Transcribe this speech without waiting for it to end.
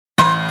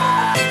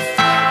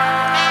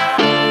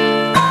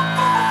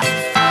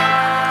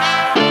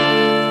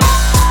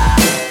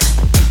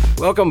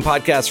Welcome,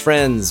 podcast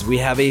friends. We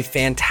have a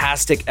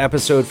fantastic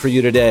episode for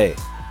you today.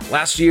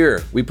 Last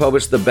year, we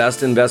published the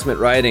Best Investment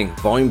Writing,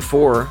 Volume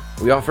 4.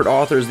 We offered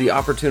authors the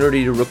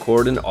opportunity to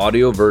record an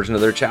audio version of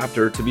their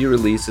chapter to be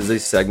released as a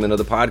segment of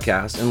the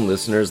podcast, and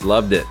listeners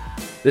loved it.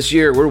 This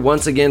year, we're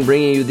once again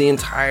bringing you the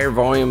entire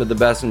volume of the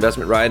Best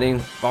Investment Writing,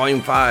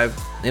 Volume 5,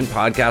 in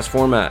podcast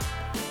format.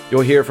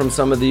 You'll hear from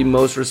some of the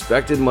most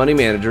respected money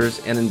managers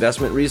and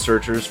investment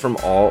researchers from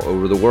all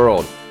over the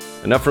world.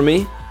 Enough from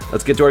me.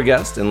 Let's get to our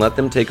guest and let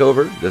them take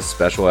over this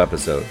special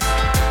episode.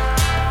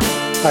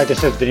 Hi,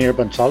 this is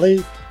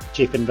Bhansali,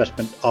 Chief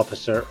Investment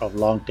Officer of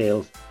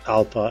LongTail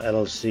Alpha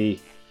LLC,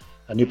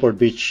 a Newport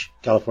Beach,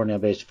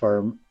 California-based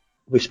firm.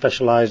 We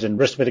specialize in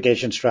risk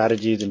mitigation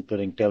strategies,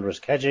 including tail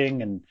risk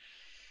hedging and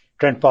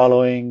trend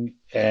following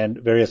and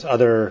various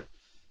other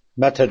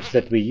methods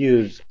that we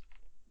use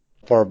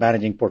for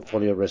managing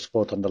portfolio risk,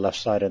 both on the left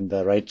side and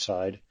the right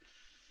side.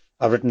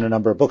 I've written a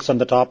number of books on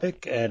the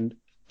topic, and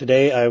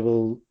today I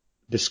will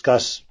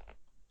discuss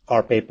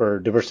our paper,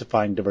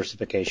 Diversifying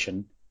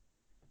Diversification,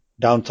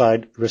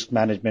 Downside Risk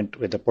Management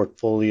with a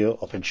Portfolio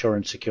of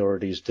Insurance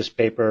Securities. This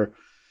paper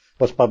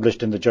was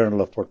published in the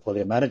Journal of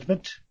Portfolio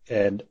Management,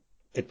 and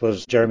it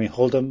was Jeremy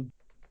Hold'em,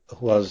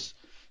 who was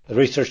a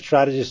research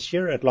strategist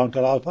here at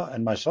LongTail Alpha,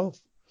 and myself.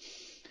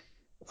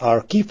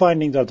 Our key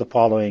findings are the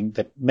following: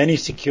 that many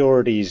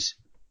securities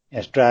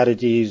and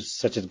strategies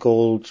such as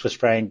gold, Swiss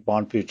franc,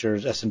 bond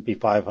futures, S&P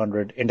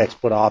 500, index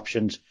put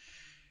options,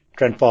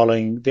 trend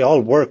following, they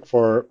all work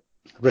for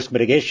risk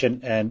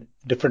mitigation, and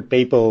different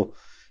people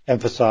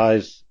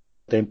emphasize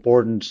the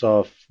importance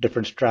of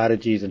different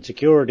strategies and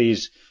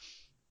securities.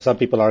 Some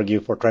people argue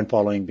for trend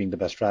following being the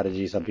best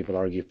strategy. Some people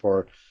argue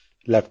for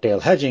left tail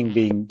hedging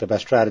being the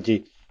best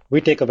strategy. We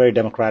take a very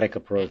democratic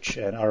approach,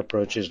 and our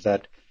approach is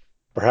that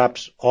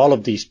perhaps all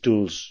of these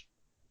tools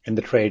in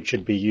the trade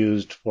should be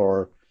used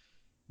for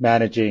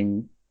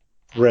managing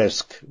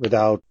risk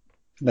without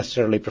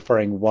necessarily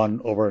preferring one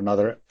over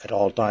another at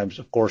all times.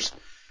 Of course,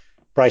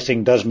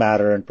 pricing does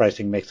matter, and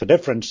pricing makes a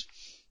difference.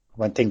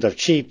 When things are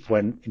cheap,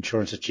 when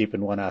insurance is cheap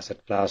in one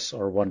asset class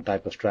or one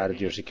type of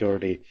strategy or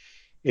security,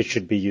 it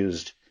should be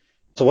used.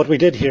 So what we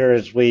did here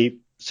is we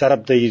set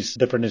up these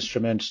different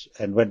instruments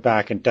and went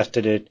back and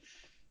tested it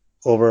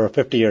over a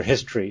 50-year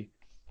history.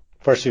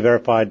 First, we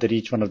verified that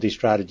each one of these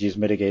strategies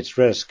mitigates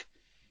risk.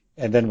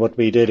 And then what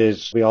we did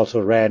is we also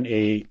ran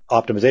a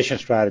optimization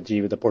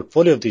strategy with a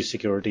portfolio of these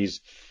securities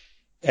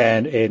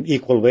and an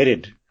equal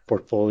weighted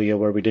portfolio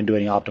where we didn't do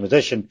any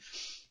optimization.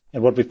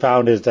 And what we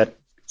found is that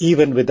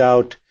even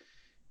without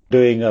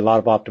doing a lot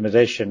of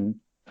optimization,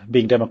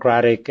 being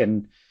democratic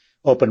and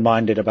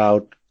open-minded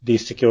about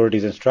these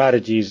securities and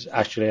strategies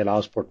actually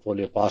allows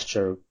portfolio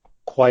posture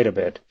quite a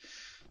bit.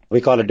 We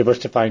call it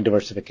diversifying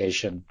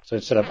diversification. So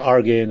instead of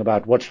arguing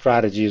about what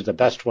strategy is the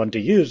best one to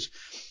use,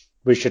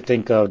 we should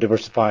think of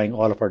diversifying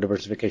all of our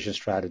diversification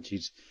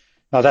strategies.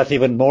 Now, that's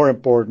even more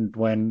important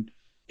when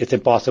it's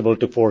impossible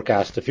to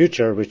forecast the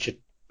future, which it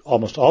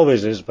almost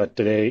always is, but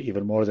today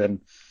even more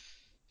than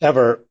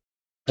ever.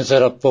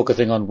 Instead of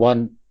focusing on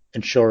one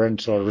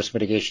insurance or risk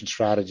mitigation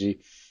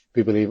strategy,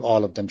 we believe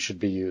all of them should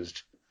be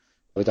used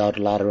without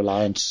a lot of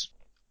reliance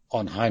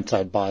on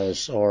hindsight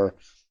bias or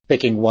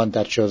picking one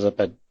that shows up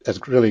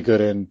as really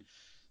good in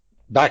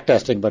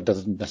backtesting but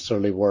doesn't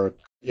necessarily work,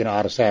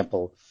 out of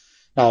sample.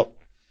 Now,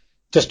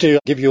 just to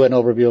give you an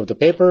overview of the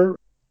paper,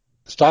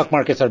 stock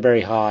markets are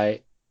very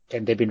high,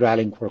 and they've been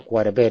rallying for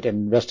quite a bit,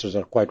 and investors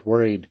are quite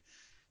worried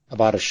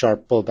about a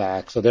sharp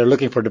pullback. So they're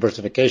looking for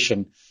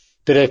diversification.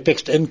 Today,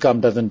 fixed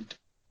income doesn't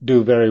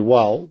do very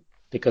well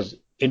because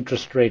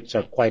interest rates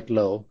are quite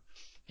low.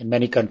 In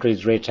many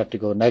countries, rates have to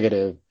go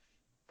negative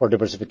for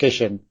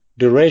diversification.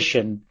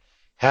 Duration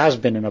has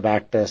been in a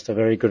backtest a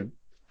very good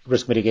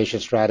risk mitigation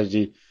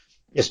strategy.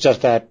 It's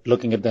just that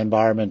looking at the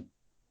environment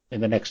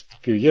in the next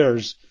few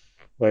years,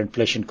 where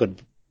inflation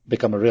could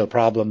become a real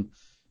problem,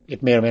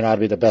 it may or may not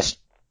be the best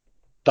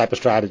type of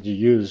strategy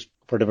used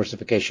for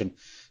diversification.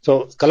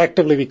 So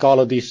collectively, we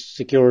call these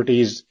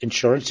securities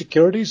insurance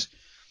securities,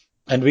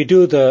 and we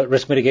do the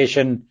risk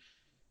mitigation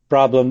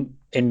problem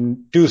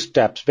in two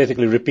steps,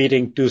 basically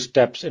repeating two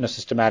steps in a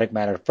systematic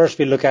manner. First,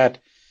 we look at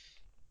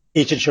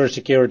each insurance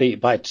security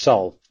by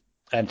itself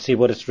and see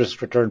what its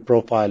risk-return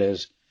profile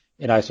is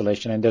in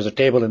isolation. And there's a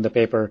table in the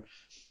paper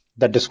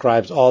that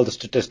describes all the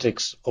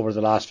statistics over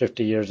the last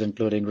 50 years,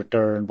 including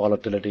return,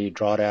 volatility,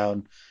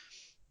 drawdown,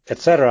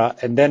 etc.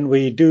 And then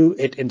we do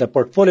it in the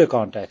portfolio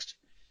context,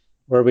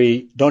 where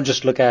we don't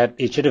just look at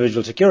each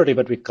individual security,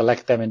 but we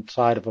collect them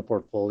inside of a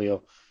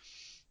portfolio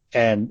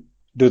and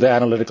do the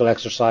analytical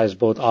exercise,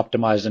 both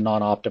optimized and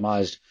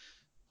non-optimized,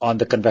 on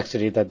the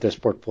convexity that this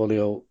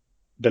portfolio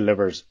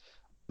delivers.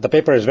 The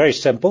paper is very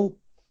simple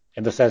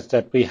in the sense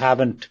that we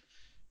haven't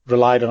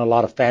relied on a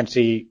lot of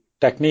fancy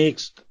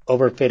techniques,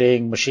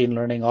 overfitting, machine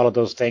learning, all of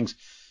those things,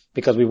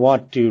 because we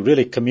want to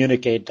really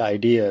communicate the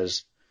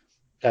ideas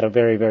at a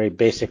very, very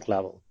basic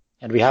level.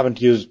 And we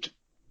haven't used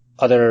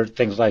other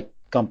things like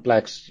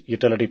complex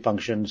utility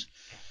functions,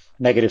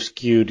 negative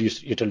skewed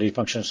utility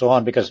functions, and so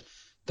on, because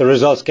the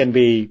results can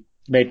be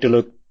made to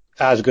look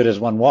as good as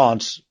one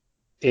wants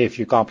if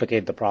you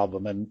complicate the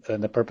problem.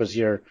 And the purpose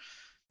here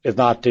is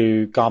not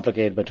to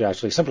complicate, but to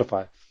actually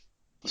simplify.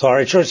 So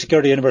our insurance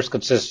security universe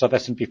consists of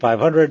S&P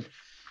 500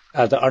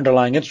 as the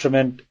underlying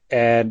instrument,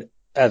 and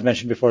as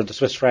mentioned before, the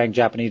Swiss franc,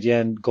 Japanese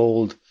yen,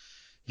 gold,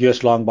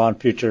 U.S. long bond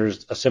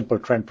futures, a simple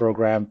trend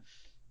program,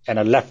 and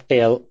a left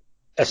tail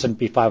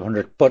S&P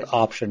 500 put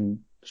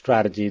option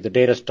strategy. The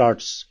data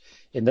starts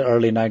in the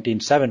early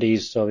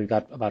 1970s, so we've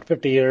got about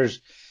 50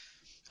 years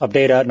of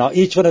data. Now,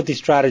 each one of these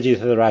strategies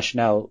has a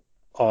rationale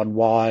on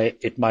why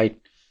it might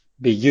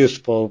be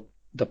useful.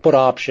 The put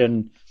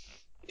option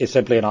is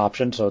simply an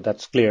option, so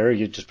that's clear.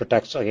 You just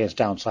protect against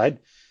downside.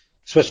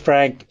 Swiss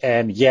franc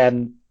and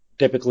yen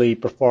typically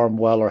perform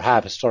well, or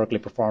have historically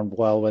performed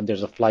well, when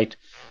there's a flight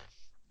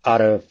out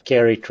of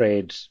carry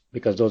trades,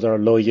 because those are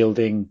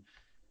low-yielding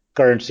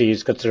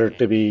currencies considered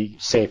to be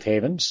safe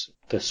havens.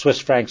 The Swiss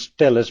franc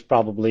still is,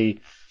 probably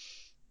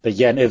the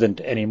yen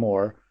isn't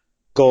anymore.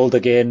 Gold,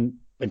 again,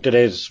 in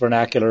today's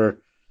vernacular,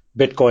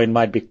 Bitcoin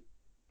might be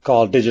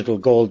called digital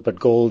gold, but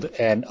gold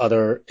and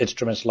other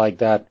instruments like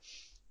that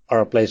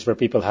are a place where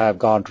people have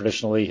gone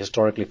traditionally,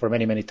 historically, for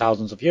many, many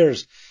thousands of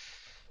years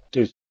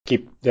to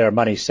keep their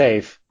money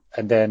safe.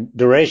 And then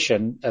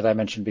duration, as I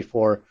mentioned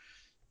before,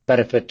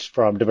 benefits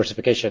from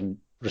diversification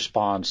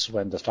response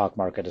when the stock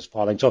market is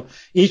falling. So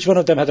each one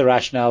of them has a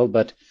rationale,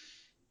 but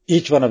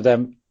each one of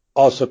them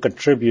also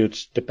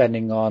contributes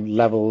depending on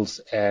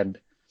levels and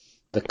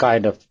the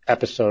kind of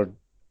episode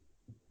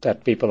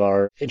that people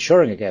are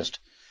insuring against.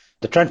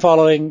 The trend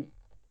following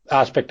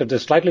aspect of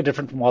this is slightly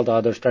different from all the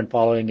others. Trend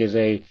following is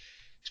a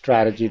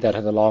strategy that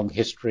has a long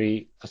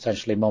history,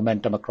 essentially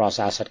momentum across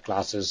asset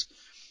classes,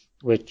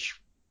 which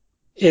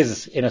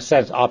is, in a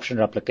sense, option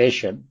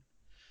replication,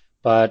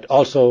 but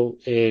also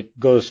it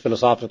goes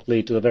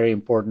philosophically to a very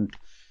important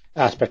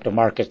aspect of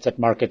markets, that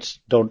markets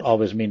don't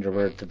always mean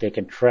revert, that they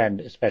can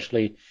trend,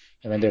 especially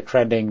when they're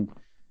trending,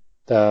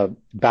 the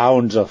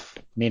bounds of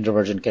mean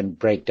reversion can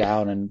break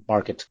down and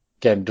markets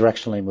can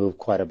directionally move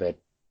quite a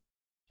bit.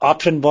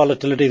 Option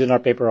volatilities in our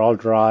paper are all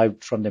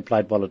derived from the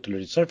implied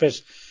volatility surface.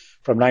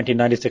 From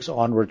 1996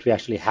 onwards, we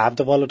actually have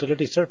the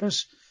volatility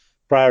surface.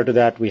 Prior to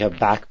that, we have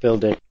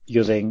backfilled it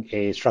using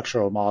a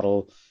structural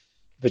model,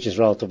 which is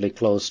relatively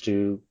close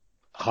to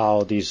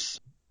how these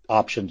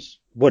options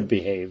would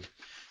behave.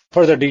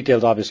 Further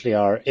details, obviously,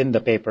 are in the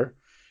paper.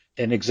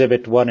 In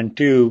Exhibit 1 and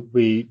 2,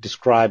 we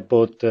describe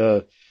both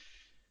the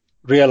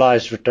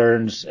realized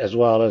returns as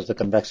well as the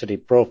convexity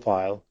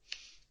profile.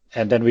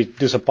 And then we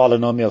do some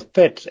polynomial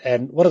fits.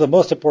 And one of the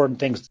most important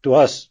things to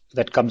us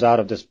that comes out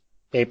of this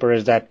paper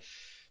is that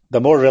the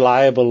more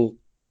reliable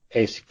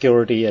a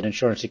security, an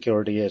insurance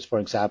security is, for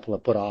example, a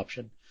put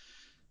option,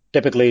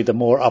 typically the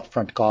more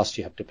upfront cost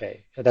you have to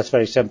pay. And that's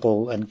very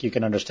simple, and you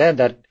can understand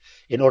that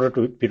in order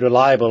to be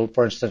reliable,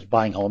 for instance,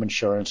 buying home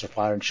insurance or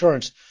fire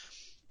insurance,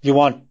 you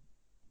want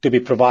to be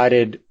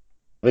provided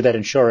with that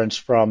insurance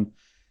from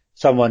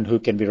someone who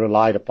can be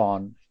relied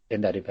upon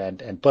in that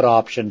event. And put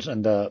options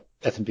and the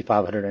S&P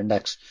 500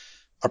 index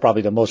are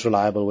probably the most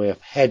reliable way of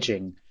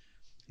hedging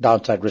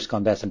downside risk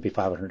on the S&P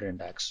 500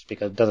 index,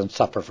 because it doesn't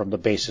suffer from the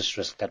basis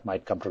risk that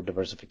might come from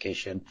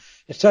diversification,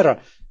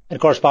 etc.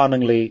 And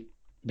correspondingly,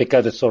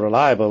 because it's so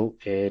reliable,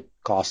 it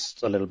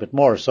costs a little bit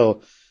more.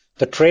 So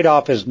the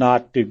trade-off is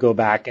not to go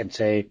back and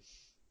say,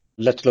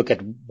 let's look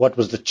at what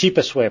was the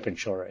cheapest way of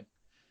insuring,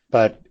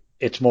 but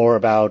it's more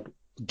about,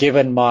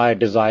 given my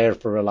desire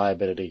for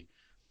reliability,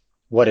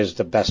 what is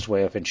the best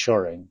way of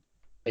insuring?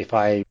 If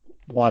I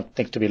want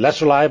things to be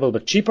less reliable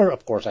but cheaper,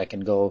 of course I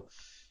can go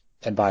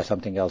and buy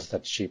something else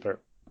that's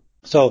cheaper.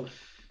 So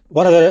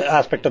one other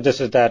aspect of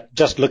this is that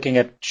just looking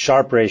at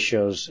Sharpe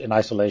ratios in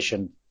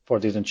isolation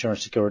for these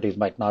insurance securities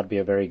might not be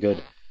a very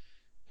good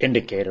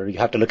indicator. You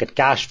have to look at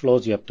cash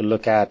flows. You have to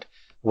look at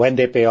when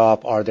they pay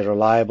off. Are they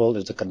reliable?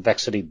 Is the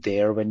convexity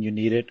there when you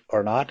need it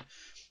or not?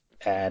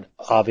 And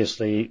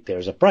obviously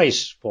there's a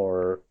price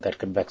for that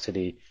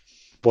convexity,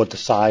 both the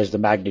size, the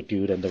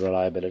magnitude, and the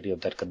reliability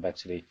of that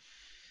convexity.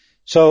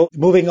 So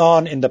moving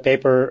on in the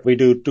paper, we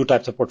do two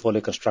types of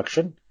portfolio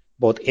construction,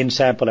 both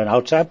in-sample and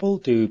out-sample,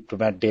 to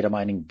prevent data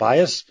mining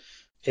bias.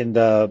 In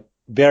the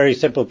very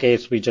simple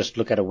case, we just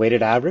look at a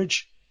weighted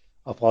average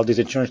of all these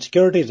insurance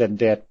securities, and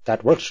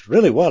that works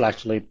really well,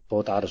 actually,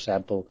 both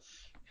out-of-sample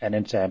and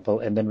in-sample.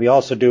 And then we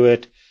also do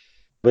it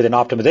with an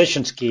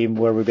optimization scheme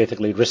where we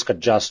basically risk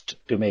adjust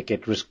to make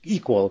it risk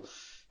equal.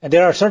 And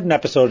there are certain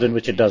episodes in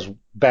which it does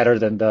better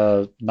than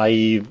the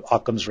naive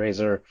Occam's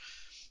razor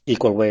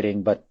equal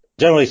weighting, but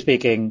generally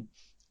speaking,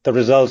 the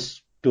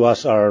results to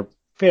us are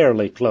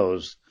fairly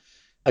close.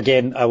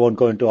 Again, I won't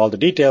go into all the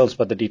details,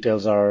 but the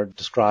details are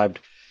described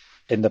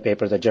in the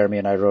paper that Jeremy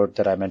and I wrote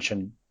that I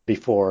mentioned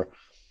before.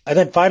 And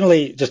then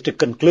finally, just to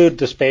conclude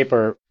this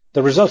paper,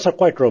 the results are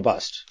quite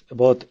robust,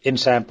 both in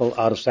sample,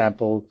 out of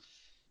sample.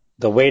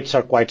 The weights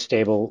are quite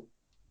stable.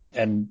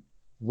 And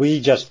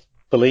we just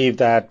believe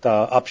that the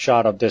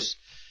upshot of this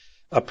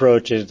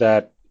approach is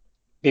that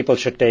people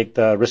should take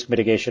the risk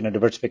mitigation and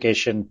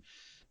diversification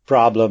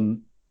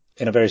problem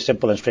in a very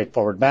simple and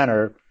straightforward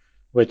manner,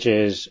 which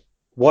is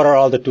what are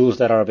all the tools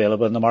that are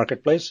available in the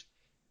marketplace?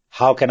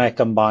 How can I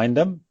combine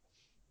them?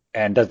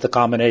 And does the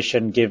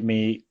combination give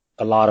me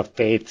a lot of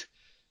faith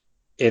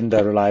in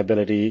the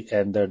reliability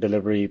and the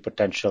delivery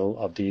potential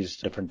of these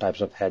different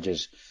types of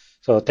hedges?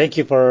 So thank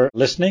you for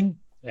listening,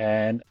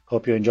 and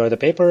hope you enjoy the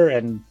paper,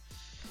 and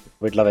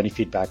we'd love any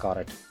feedback on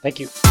it. Thank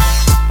you.